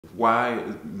Why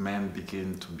men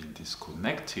begin to be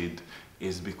disconnected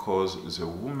is because the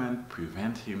woman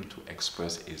prevent him to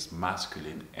express his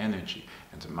masculine energy,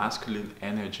 and the masculine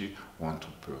energy want to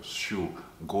pursue,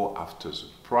 go after the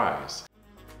prize.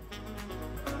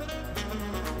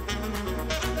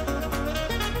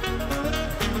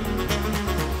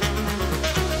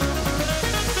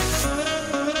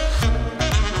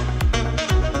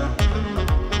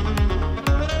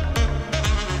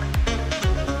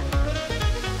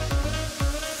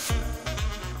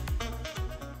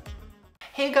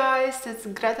 Hey guys, it's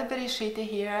Greta Bereisaite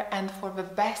here, and for the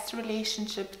best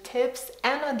relationship tips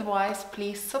and advice,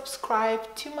 please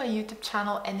subscribe to my YouTube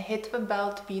channel and hit the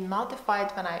bell to be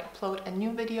notified when I upload a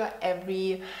new video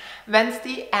every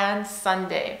Wednesday and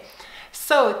Sunday.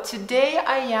 So today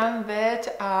I am with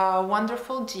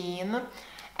wonderful Jean,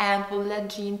 and we'll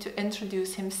let Jean to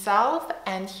introduce himself,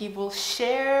 and he will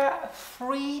share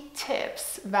 3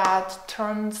 tips that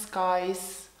turns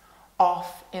guys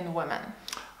off in women.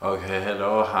 Okay,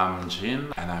 hello, I'm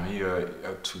Jean, and I'm here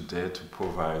today to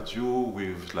provide you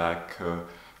with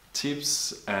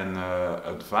tips and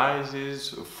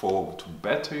advices to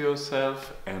better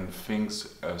yourself, and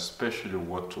things especially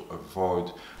what to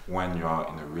avoid when you are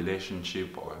in a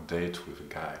relationship or a date with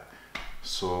a guy.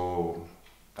 So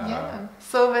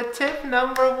so the tip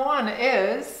number 1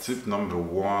 is... Tip number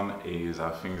 1 is, I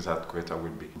think that Greta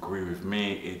will agree with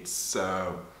me, it's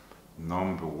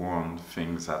number 1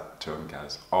 thing that turn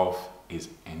guys off is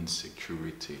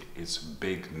insecurity. It's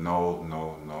big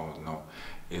no.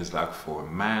 It's like for a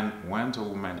man, when the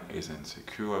woman is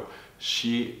insecure,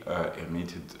 she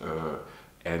emitted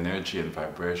energy and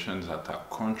vibrations that are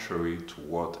contrary to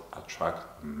what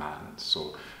attract a man.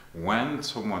 So when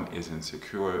someone is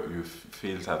insecure, you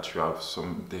feel that you have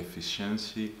some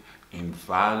deficiency in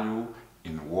value,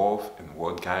 in worth, and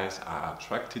what guys are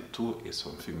attracted to is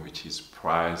something which is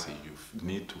pricey. You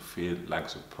need to feel like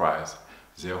the prize.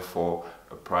 Therefore,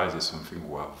 a prize is something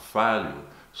worth value.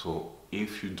 So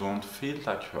if you don't feel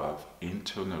like you have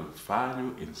internal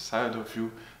value inside of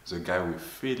you, the guy will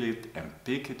feel it and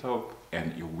pick it up,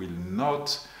 and he will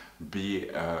not be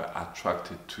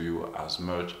attracted to you as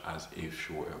much as if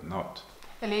you were not.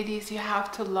 Ladies, you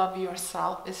have to love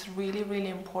yourself. It's really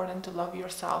important to love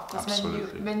yourself, because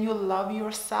when you love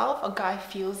yourself, a guy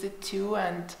feels it too,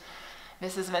 and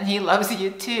this is when he loves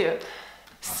you too.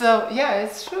 So yeah,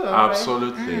 it's true.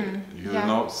 Absolutely. Right? You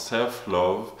know,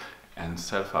 self-love and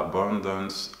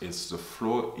self-abundance is the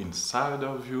flow inside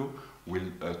of you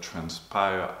will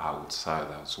transpire outside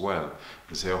as well.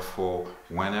 Therefore,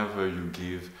 whenever you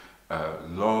give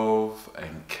love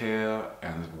and care,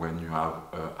 and when you have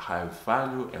a high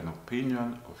value and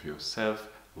opinion of yourself,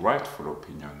 rightful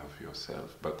opinion of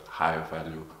yourself, but high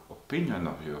value opinion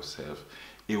of yourself,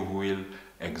 it will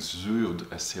exude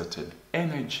a certain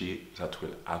energy that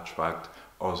will attract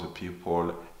other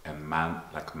people and man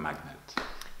like a magnet.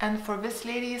 And for this,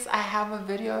 ladies, I have a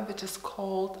video which is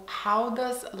called How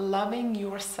Does Loving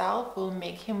Yourself Will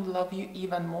Make Him Love You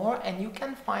Even More, and you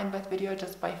can find that video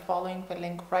just by following the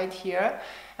link right here,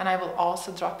 and I will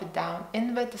also drop it down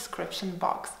in the description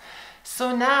box.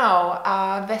 So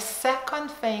now, the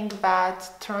second thing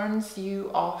that turns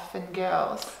you off in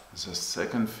girls. The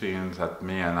second thing that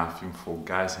me, and I think for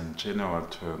guys in general,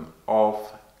 turn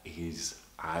off is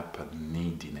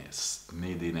hyper-neediness.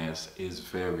 Neediness is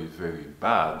very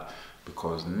bad,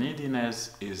 because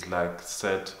neediness is like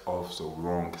set off the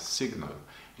wrong signal.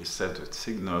 It set a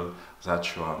signal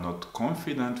that you are not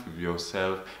confident with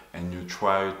yourself, and you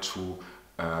try to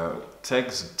take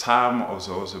the time of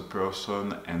the other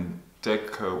person and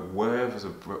take wherever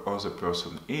the other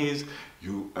person is.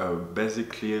 You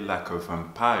basically like a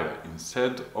vampire.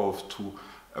 Instead of to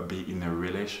be in a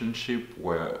relationship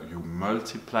where you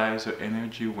multiply the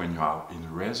energy, when you are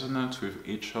in resonance with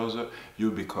each other,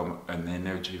 you become an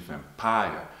energy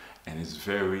vampire, and it's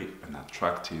very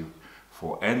unattractive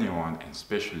for anyone, and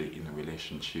especially in a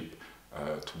relationship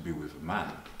to be with a man.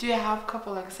 Do you have a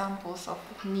couple examples of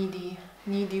needy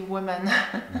women?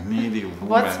 Needy women.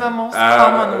 What's the most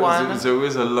common one? There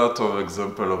is a lot of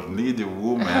example of needy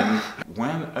women.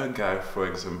 When a guy, for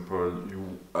example,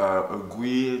 you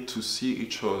agree to see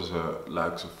each other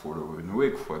like the following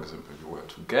week, for example, you were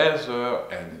together,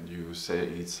 and you say,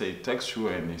 he texts you,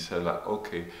 and he said like,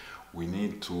 okay, we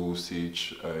need to see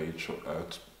each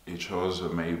other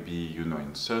maybe, you know,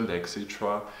 in Sunday,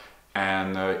 etc.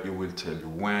 And he will tell you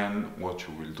when, what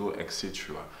you will do,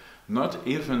 etc. Not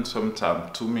even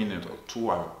sometimes 2 minutes or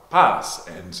 2 hours pass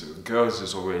and the girl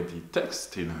is already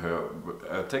texting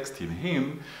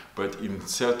him, but in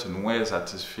certain ways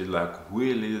that is feel like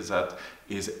really that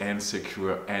is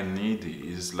insecure and needy.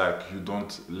 Is like you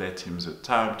don't let him the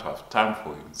time to have time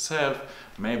for himself.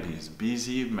 Maybe he's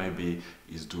busy, maybe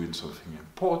he's doing something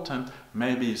important,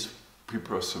 maybe he's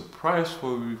prepare a surprise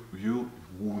for you,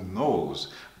 who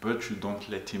knows, but you don't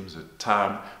let him the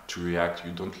time to react,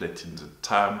 you don't let him the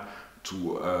time to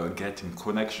get in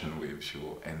connection with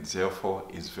you, and therefore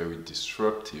is very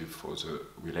disruptive for the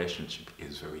relationship,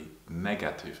 is very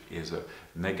negative, is a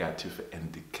negative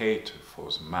indicator for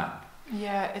the man.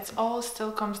 Yeah, it all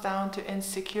still comes down to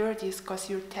insecurities, because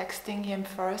you're texting him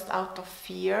first out of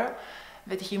fear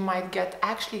that he might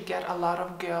actually get a lot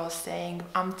of girls saying,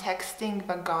 I'm texting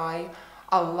the guy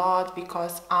a lot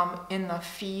because I'm in a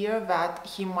fear that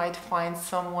he might find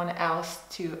someone else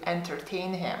to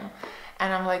entertain him.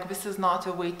 And I'm like, this is not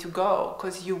a way to go,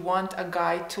 because you want a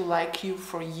guy to like you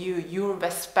for you. You're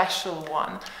the special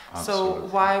one. Absolutely. So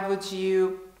why would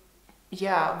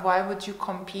you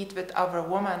compete with other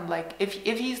women? Like, if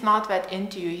he's not that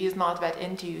into you, he's not that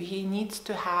into you. He needs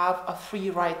to have a free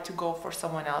right to go for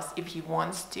someone else if he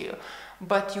wants to.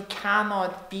 But you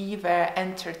cannot be there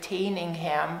entertaining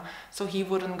him so he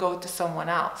wouldn't go to someone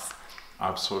else.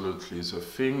 Absolutely. The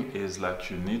thing is,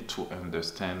 like, you need to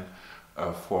understand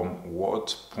from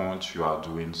what point you are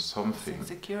doing something.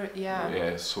 Insecure, yeah.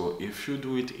 Yeah, so if you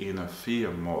do it in a fear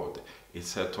mode, it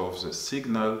sets off the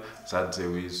signal that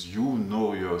there is, you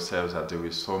know yourself that there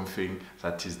is something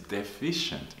that is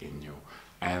deficient in you.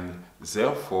 And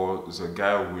therefore, the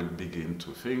guy will begin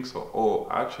to think, so, oh,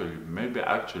 maybe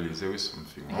there is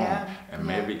something wrong. And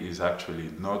maybe it's actually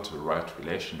not the right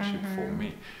relationship for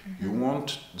me. You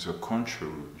want the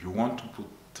contrary. You want to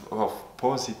put off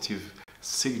positive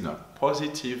signal,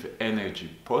 positive energy,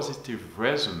 positive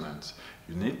resonance.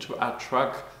 You need to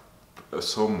attract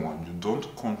someone. You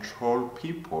don't control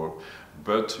people,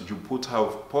 but you put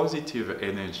out positive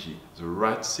energy, the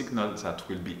right signal that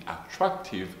will be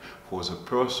attractive for the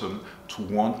person to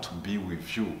want to be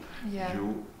with you. Yeah.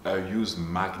 You use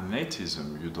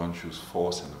magnetism. You don't use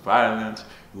force and violence.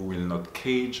 You will not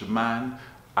cage a man.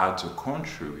 At the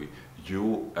contrary,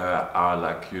 you are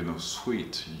like,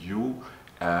 sweet.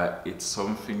 It's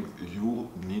something, you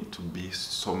need to be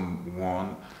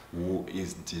someone who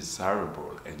is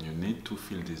desirable, and you need to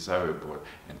feel desirable,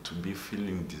 and to be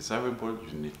feeling desirable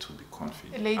you need to be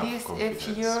confident. Ladies,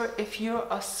 if you're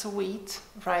a sweet,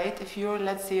 right, if you're,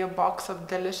 let's say, a box of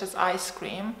delicious ice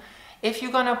cream, if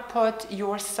you're gonna put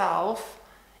yourself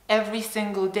every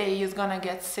single day, you're gonna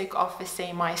get sick of the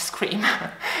same ice cream.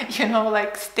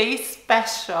 Like, stay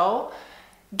special.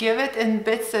 Give it in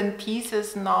bits and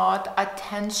pieces, not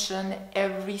attention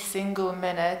every single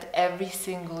minute, every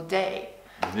single day.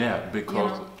 Yeah,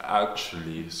 because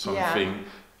actually something,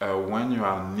 when you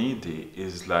are needy,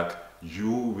 is like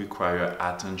you require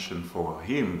attention for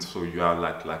him, so you are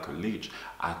like a leech.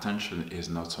 Attention is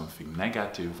not something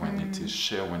negative when it is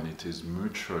shared, when it is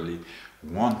mutually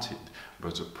wanted.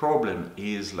 But the problem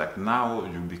is, like, now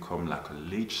you become like a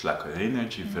leech, like an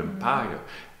energy vampire,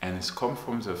 and it's come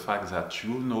from the fact that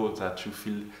you know that you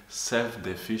feel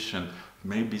self-deficient,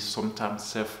 maybe sometimes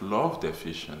self-love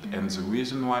deficient. And the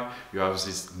reason why you have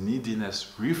this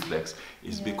neediness reflex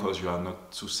is because you are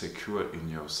not too secure in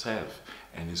yourself,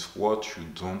 and it's what you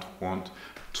don't want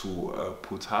to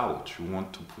put out. You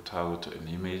want to put out an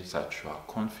image that you are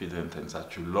confident and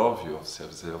that you love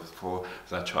yourself, therefore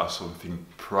that you have something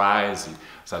prized,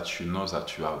 that you know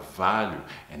that you have value,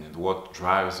 and it's what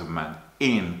drives a man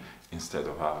in instead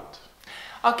of out.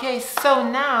 Okay, so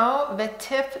now the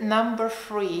tip number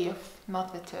 3,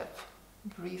 not the tip,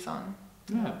 reason.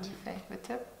 Yeah. The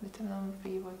tip number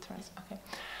 3, what turns, okay.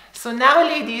 So now,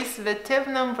 ladies, the tip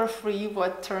number 3,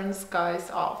 what turns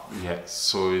guys off. Yeah,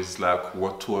 so it's like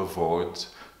what to avoid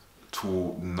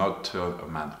to not turn a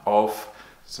man off.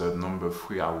 The number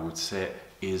 3, I would say,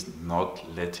 is not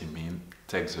let him in,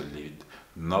 take the lead.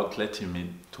 Not let him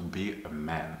in to be a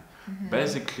man.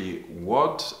 Basically,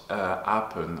 what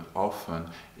happens often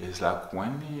is like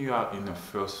when you are in the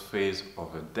first phase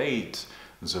of a date,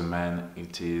 the man,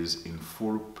 it is in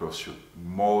full pursuit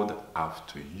mode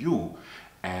after you.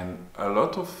 And a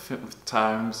lot of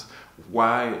times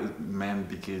why men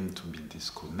begin to be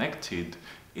disconnected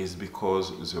is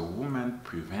because the woman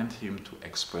prevents him to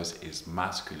express his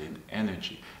masculine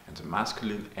energy. And the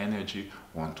masculine energy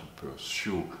want to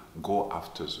pursue, go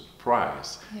after the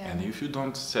prize. Yeah. And if you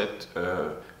don't set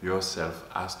yourself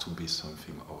as to be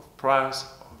something of price,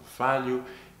 of value,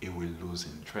 it will lose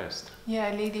interest.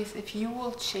 Yeah, ladies, if you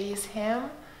will chase him,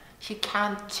 he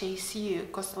can't chase you,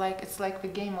 because like it's like the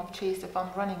game of chase. If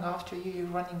I'm running after you,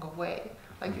 you're running away.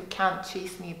 Like you can't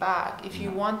chase me back. If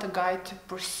you want a guy to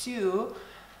pursue,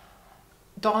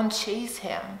 don't chase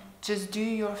him. Just do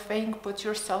your thing, put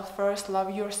yourself first, love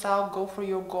yourself, go for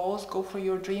your goals, go for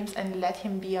your dreams, and let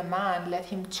him be a man. Let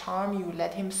him charm you,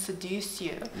 let him seduce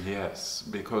you. Yes,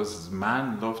 because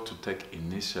men love to take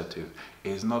initiative.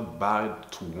 It's not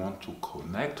bad to want to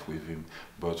connect with him,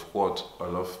 but what a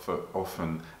lot of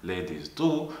often ladies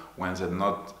do when they're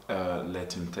not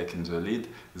let him take in the lead,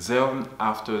 then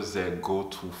after they go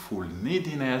to full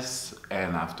neediness,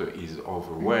 and after he's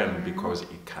overwhelmed because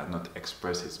he cannot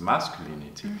express his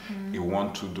masculinity. He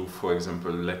want to do, for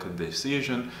example, like a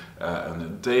decision on a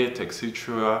date,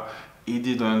 etc.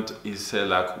 He said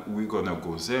like, we're gonna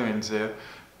go there and there.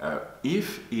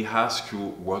 If he asks you,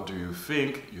 what do you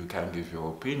think, you can give your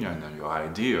opinion and your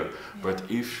idea. But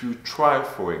if you try,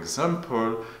 for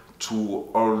example, to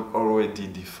already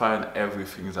define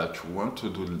everything that you want to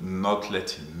do, not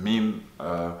letting him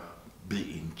be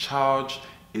in charge,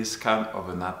 is kind of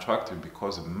unattractive,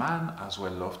 because a man as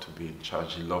well loves to be in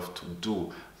charge. He loves to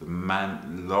do. The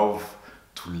man loves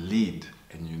to lead,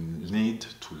 and you need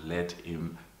to let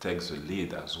him take the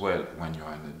lead as well. When you're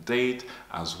on a date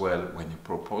as well, when you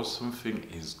propose something,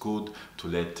 it's good to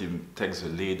let him take the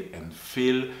lead and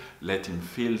let him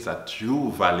feel that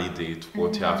you validate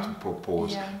what you have to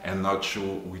propose, and not you,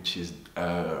 which is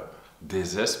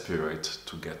desperate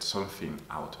to get something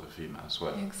out of him as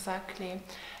well. Exactly.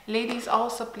 Ladies,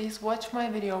 also please watch my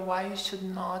video why you should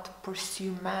not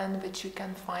pursue men, which you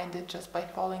can find it just by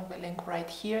following the link right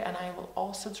here, and I will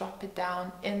also drop it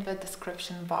down in the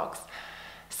description box.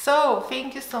 So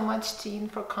thank you so much, Jean,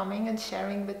 for coming and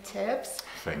sharing the tips.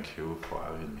 Thank you for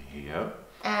having me here.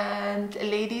 And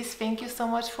ladies, thank you so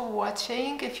much for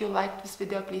watching. If you liked this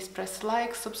video, please press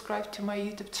like, subscribe to my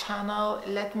YouTube channel.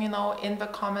 Let me know in the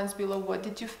comments below what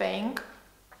did you think.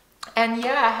 And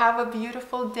yeah, have a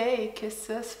beautiful day.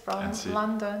 Kisses from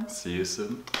London. See you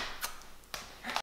soon.